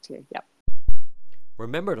to talk to you. Yep.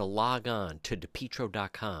 Remember to log on to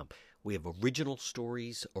DePietro.com, We have original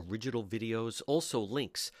stories, original videos, also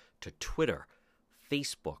links to Twitter,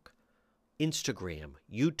 Facebook, Instagram,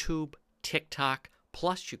 YouTube, TikTok.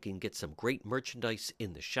 Plus, you can get some great merchandise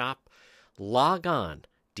in the shop. Log on,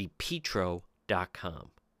 depetro.com.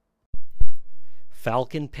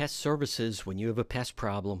 Falcon Pest Services, when you have a pest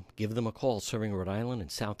problem, give them a call, serving Rhode Island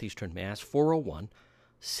and southeastern Mass,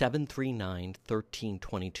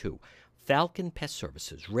 401-739-1322. Falcon Pest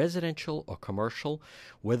Services, residential or commercial,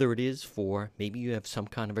 whether it is for maybe you have some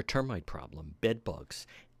kind of a termite problem, bed bugs,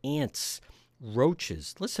 ants,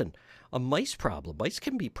 roaches. Listen, a mice problem. Mice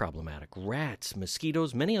can be problematic. Rats,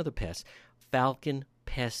 mosquitoes, many other pests. Falcon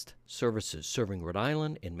Pest Services, serving Rhode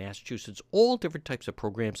Island and Massachusetts, all different types of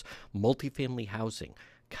programs, multifamily housing,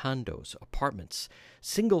 condos, apartments,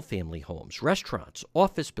 single-family homes, restaurants,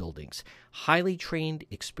 office buildings, highly trained,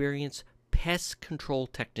 experienced pest control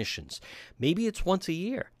technicians. Maybe it's once a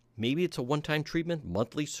year. Maybe it's a one-time treatment,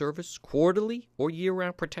 monthly service, quarterly, or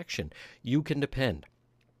year-round protection. You can depend.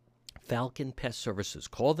 Falcon Pest Services.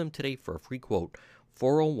 Call them today for a free quote,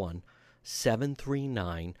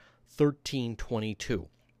 401-739-1322.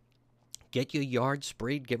 Get your yard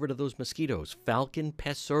sprayed, get rid of those mosquitoes. Falcon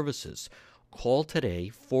Pest Services. Call today,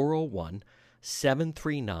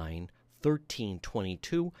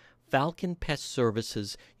 401-739-1322. Falcon Pest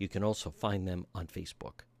Services. You can also find them on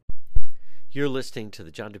Facebook. You're listening to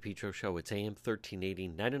the John DePetro Show. It's AM 1380,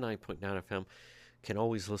 99.9 FM. Can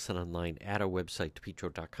always listen online at our website,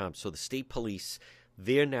 depetro.com. So the state police,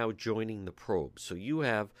 they're now joining the probe. So you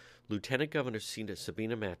have Lieutenant Governor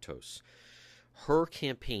Sabina Matos. Her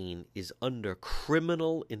campaign is under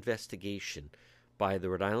criminal investigation by the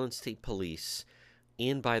Rhode Island State Police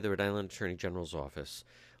and by the Rhode Island Attorney General's office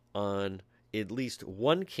on at least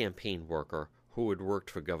one campaign worker who had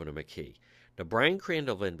worked for Governor McKee. Now, Brian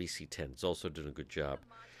Crandall of NBC 10 is also doing a good job.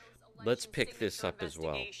 Let's pick this up as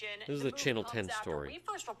well. This is a Channel 10 story. We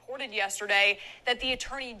first reported yesterday that the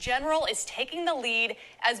Attorney General is taking the lead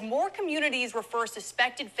as more communities refer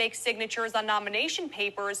suspected fake signatures on nomination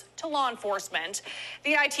papers to law enforcement.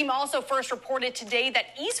 The I team also first reported today that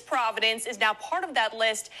East Providence is now part of that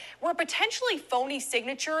list, where potentially phony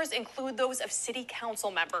signatures include those of city council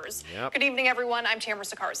members. Yep. Good evening, everyone. I'm Tamara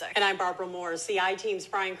Sakarzik. And I'm Barbara Morris. The I team's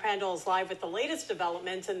Brian Crandall is live with the latest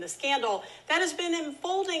developments in the scandal that has been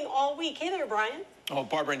unfolding all week. Hey there, Brian. Oh,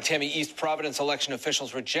 Barbara and Tammy, East Providence election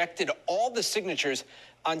officials rejected all the signatures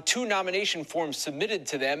on 2 nomination forms submitted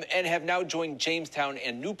to them and have now joined Jamestown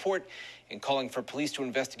and Newport in calling for police to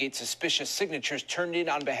investigate suspicious signatures turned in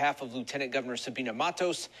on behalf of Lieutenant Governor Sabina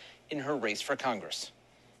Matos in her race for Congress.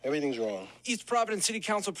 Everything's wrong. East Providence City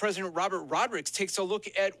Council President Robert Rodricks takes a look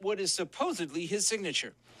at what is supposedly his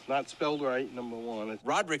signature. Not spelled right, number one.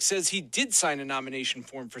 Rodricks says he did sign a nomination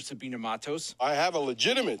form for Sabina Matos. I have a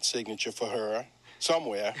legitimate signature for her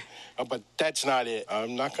somewhere, but that's not it.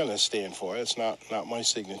 I'm not going to stand for it. It's not my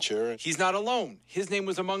signature. He's not alone. His name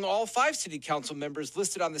was among all 5 city council members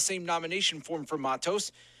listed on the same nomination form for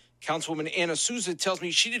Matos. Councilwoman Anna Souza tells me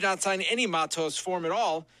she did not sign any Matos form at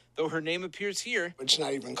all, though her name appears here. It's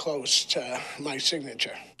not even close to my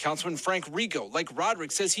signature. Councilman Frank Rigo, like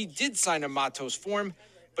Roderick, says he did sign a Matos form,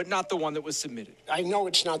 but not the one that was submitted. I know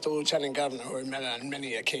it's not the lieutenant governor who I met on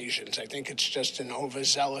many occasions. I think it's just an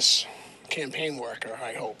overzealous campaign worker,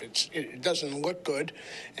 I hope. It doesn't look good,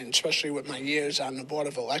 and especially with my years on the Board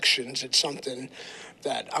of Elections, it's something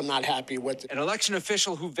that I'm not happy with. An election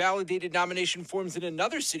official who validated nomination forms in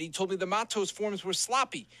another city told me the Matos forms were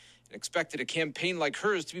sloppy and expected a campaign like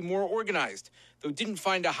hers to be more organized, though didn't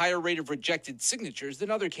find a higher rate of rejected signatures than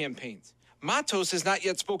other campaigns. Matos has not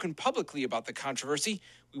yet spoken publicly about the controversy.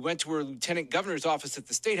 We went to her lieutenant governor's office at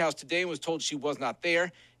the State House today and was told she was not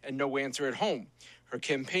there and no answer at home. Her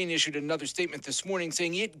campaign issued another statement this morning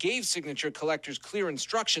saying it gave signature collectors clear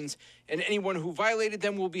instructions and anyone who violated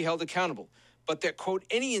them will be held accountable. But that, quote,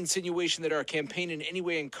 any insinuation that our campaign in any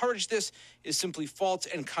way encouraged this is simply false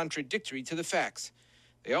and contradictory to the facts.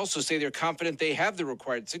 They also say they're confident they have the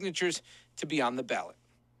required signatures to be on the ballot.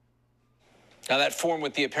 Now, that form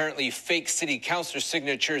with the apparently fake city councilor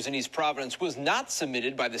signatures in East Providence was not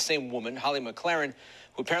submitted by the same woman, Holly McLaren,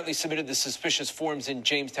 who apparently submitted the suspicious forms in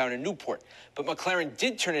Jamestown and Newport. But McLaren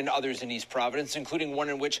did turn in others in East Providence, including one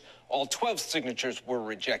in which all 12 signatures were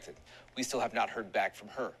rejected. We still have not heard back from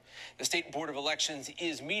her. The State Board of Elections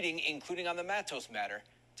is meeting, including on the Matos matter,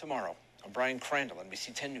 tomorrow. I'm Brian Crandall,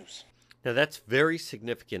 NBC 10 News. Now, that's very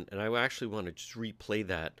significant, and I actually want to just replay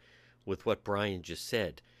that with what Brian just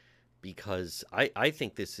said, because I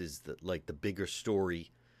think this is the bigger story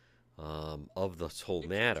of this whole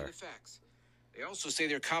matter. They also say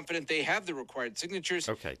they're confident they have the required signatures.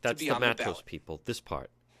 Okay, that's to be the on Matos the ballot. people, this part.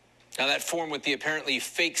 Now, that form with the apparently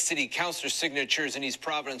fake city councilor signatures in East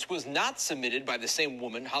Providence was not submitted by the same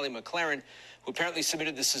woman, Holly McLaren, who apparently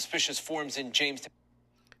submitted the suspicious forms in Jamestown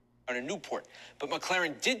and Newport. But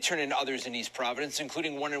McLaren did turn in others in East Providence,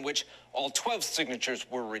 including one in which all 12 signatures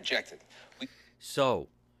were rejected. So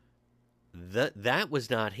that was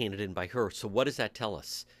not handed in by her. So what does that tell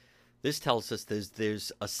us? This tells us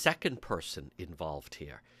there's a second person involved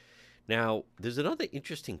here. Now, there's another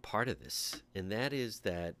interesting part of this, and that is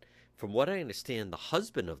that, from what I understand, the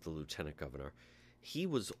husband of the lieutenant governor, he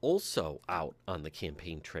was also out on the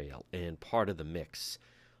campaign trail and part of the mix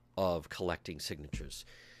of collecting signatures.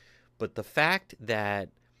 But the fact that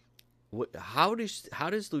how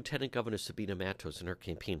does Lieutenant Governor Sabina Matos and her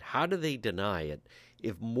campaign, how do they deny it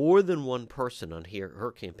if more than one person on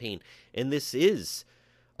her campaign, and this is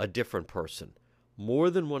a different person, more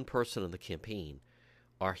than one person on the campaign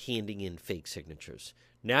are handing in fake signatures?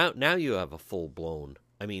 Now you have a full blown.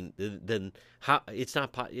 I mean, then how? It's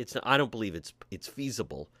not. I don't believe it's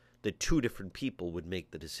feasible that two different people would make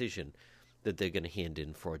the decision that they're going to hand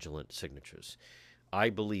in fraudulent signatures. I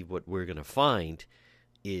believe what we're going to find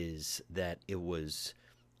is that it was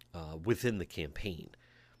within the campaign,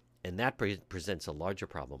 and that presents a larger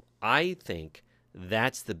problem. I think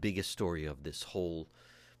that's the biggest story of this whole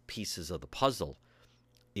pieces of the puzzle,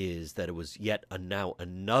 is that it was yet now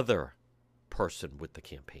another person with the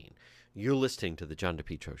campaign. You're listening to the John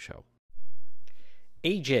DePietro Show.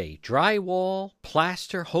 AJ, drywall,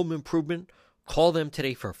 plaster, home improvement. Call them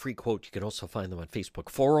today for a free quote. You can also find them on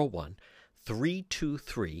Facebook,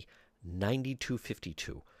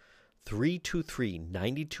 401-323-9252.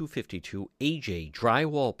 323-9252. AJ,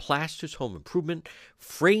 drywall, plasters, home improvement,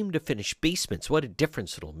 frame to finish basements. What a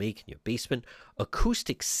difference it'll make in your basement.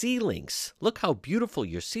 Acoustic ceilings. Look how beautiful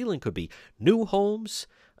your ceiling could be. New homes,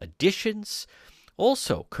 additions.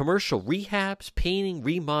 Also, commercial rehabs, painting,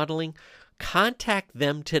 remodeling. Contact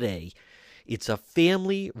them today. It's a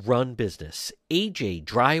family-run business. AJ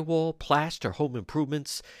Drywall, Plaster, Home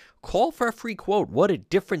Improvements. Call for a free quote. What a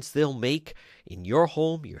difference they'll make in your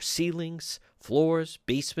home, your ceilings, floors,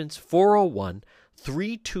 basements.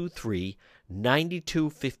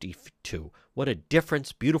 401-323-9252. What a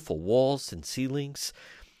difference. Beautiful walls and ceilings.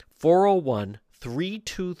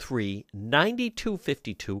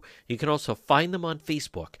 401-323-9252. You can also find them on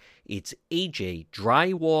Facebook. It's AJ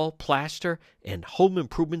Drywall, Plaster, and Home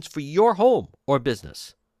Improvements for your home or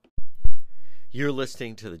business. You're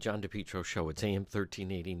listening to the John DePietro Show. It's AM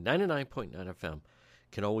 1380, 99.9 FM. You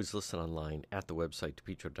can always listen online at the website,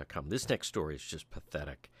 DePietro.com. This next story is just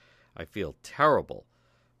pathetic. I feel terrible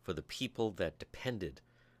for the people that depended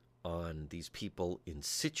on these people in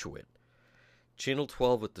Scituate. Channel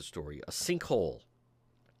 12 with the story. A sinkhole.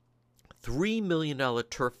 $3 million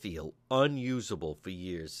turf field unusable for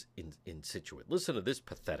years in Scituate. Listen to this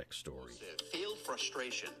pathetic story. Field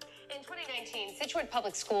frustration. In 2019, Scituate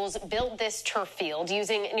Public Schools built this turf field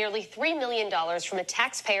using nearly $3 million from a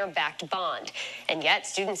taxpayer-backed bond. And yet,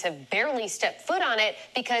 students have barely stepped foot on it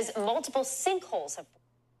because multiple sinkholes have...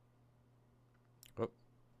 Oh,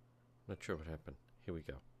 not sure what happened. Here we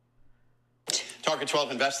go. Target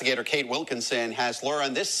 12 investigator Kate Wilkinson has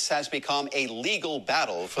learned this has become a legal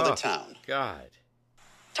battle for the town. God.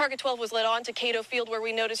 Target 12 was led on to Cato Field, where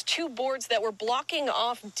we noticed two boards that were blocking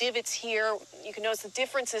off divots here. You can notice the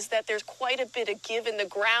difference is that there's quite a bit of give in the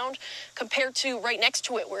ground compared to right next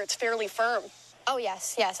to it, where it's fairly firm. Oh,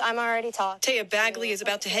 yes, I'm already taught. Taya Bagley is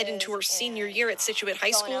about to head into her senior year at Scituate High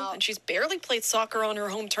School, and she's barely played soccer on her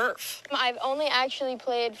home turf. I've only actually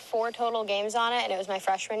played 4 total games on it, and it was my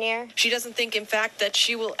freshman year. She doesn't think, in fact, that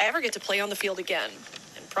she will ever get to play on the field again.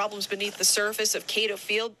 And problems beneath the surface of Cato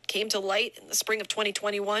Field came to light in the spring of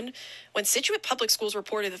 2021 when Scituate Public Schools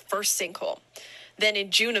reported the first sinkhole. Then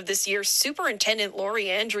in June of this year, Superintendent Lori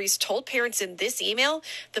Andrews told parents in this email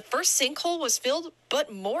the first sinkhole was filled,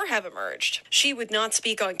 but more have emerged. She would not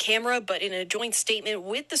speak on camera, but in a joint statement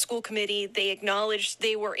with the school committee, they acknowledged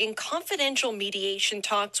they were in confidential mediation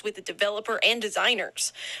talks with the developer and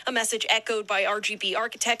designers, a message echoed by RGB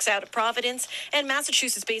Architects out of Providence and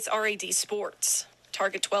Massachusetts-based RAD Sports.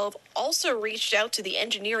 Target 12 also reached out to the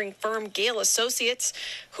engineering firm Gale Associates,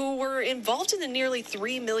 who were involved in the nearly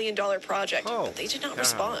 $3 million project, but they did not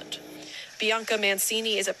respond. Bianca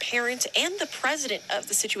Mancini is a parent and the president of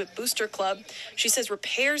the Scituate Booster Club. She says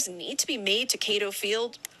repairs need to be made to Cato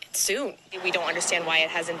Field soon. We don't understand why it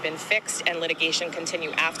hasn't been fixed and litigation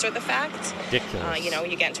continue after the fact. Ridiculous.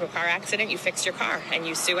 You get into a car accident, you fix your car, and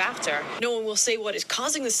you sue after. No one will say what is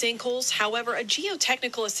causing the sinkholes. However, a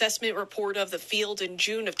geotechnical assessment report of the field in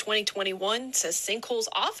June of 2021 says sinkholes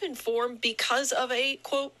often form because of a,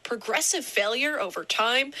 quote, progressive failure over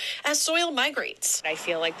time as soil migrates. I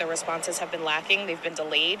feel like the responses have been lacking. They've been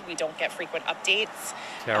delayed. We don't get frequent updates.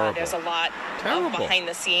 Terrible. There's a lot of behind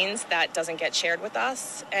the scenes that doesn't get shared with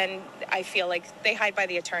us. And I feel like they hide by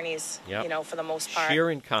the attorneys, for the most part. Sheer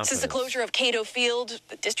incompetence. Since the closure of Cato Field,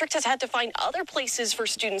 the district has had to find other places for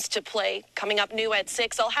students to play. Coming up new at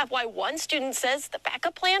 6, I'll have why one student says the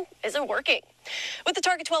backup plan isn't working. With the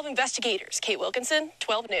Target 12 investigators, Kate Wilkinson,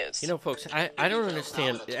 12 News. Folks, I don't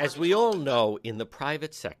understand. As we all know, in the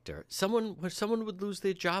private sector, someone would lose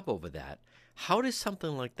their job over that. How does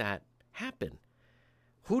something like that happen?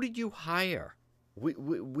 Who did you hire?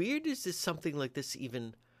 Where does something like this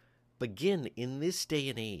even begin in this day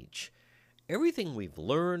and age? Everything we've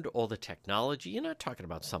learned, all the technology, you're not talking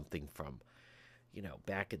about something from,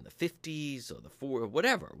 back in the 50s or the 40s,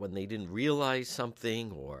 whatever, when they didn't realize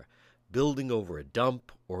something, or building over a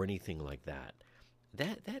dump or anything like that.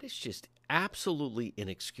 That is just absolutely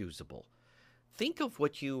inexcusable. Think of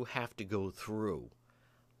what you have to go through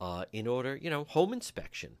in order, home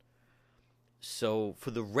inspection. So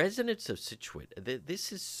for the residents of Scituate,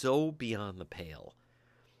 this is so beyond the pale.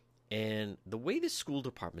 And the way the school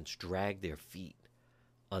departments drag their feet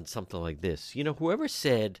on something like this, whoever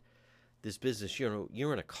said this business,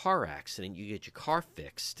 you're in a car accident, you get your car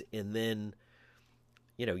fixed, and then,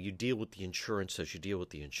 you deal with the insurance as you deal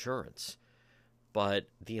with the insurance. But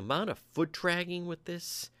the amount of foot dragging with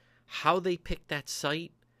this, how they picked that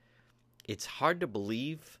site, it's hard to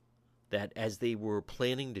believe that as they were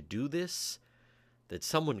planning to do this, that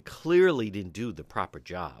someone clearly didn't do the proper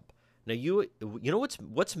job. Now, you know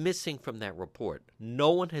what's missing from that report?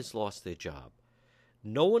 No one has lost their job.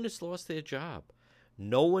 No one has lost their job.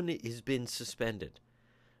 No one has been suspended.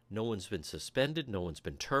 No one's been suspended. No one's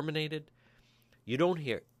been terminated. You don't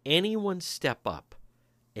hear anyone step up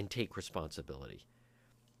and take responsibility.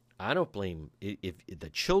 I don't blame if the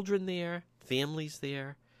children there, families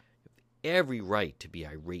there, every right to be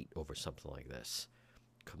irate over something like this.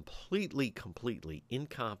 Completely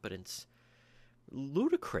incompetence.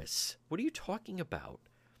 Ludicrous. What are you talking about?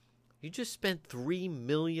 You just spent $3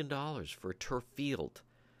 million for a turf field,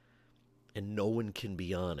 and no one can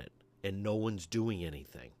be on it, and no one's doing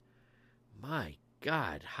anything. My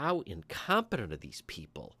God, how incompetent are these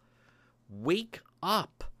people? Wake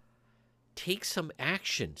up. Take some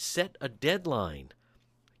action. Set a deadline.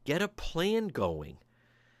 Get a plan going.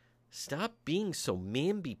 Stop being so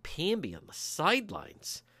mamby-pamby on the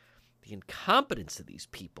sidelines. The incompetence of these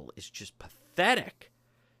people is just pathetic.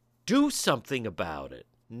 Do something about it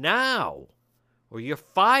now, or you're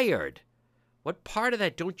fired. What part of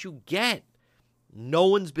that don't you get? No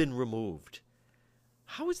one's been removed.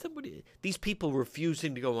 How is that? These people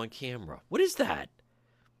refusing to go on camera. What is that?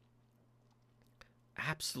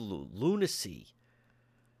 Absolute lunacy.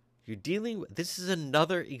 You're dealing with, this is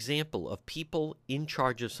another example of people in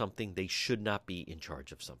charge of something. They should not be in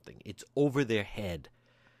charge of something. It's over their head.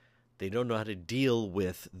 They don't know how to deal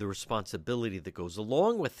with the responsibility that goes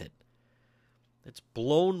along with it. It's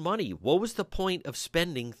blown money. What was the point of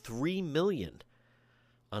spending $3 million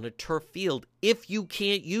on a turf field if you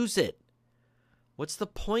can't use it? What's the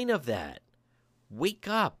point of that? Wake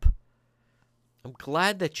up. I'm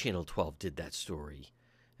glad that Channel 12 did that story.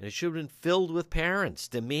 And it should have been filled with parents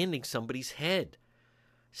demanding somebody's head.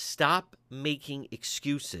 Stop making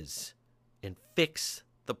excuses and fix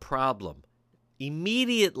the problem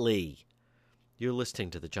immediately. You're listening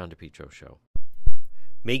to The John DePietro Show.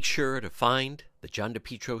 Make sure to find The John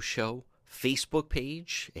DePietro Show Facebook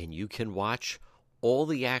page, and you can watch all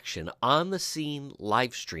the action on the scene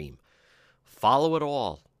live stream. Follow it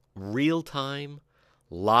all. Real time,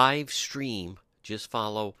 live stream. Just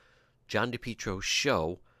follow John DePietro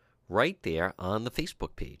Show right there on the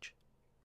Facebook page.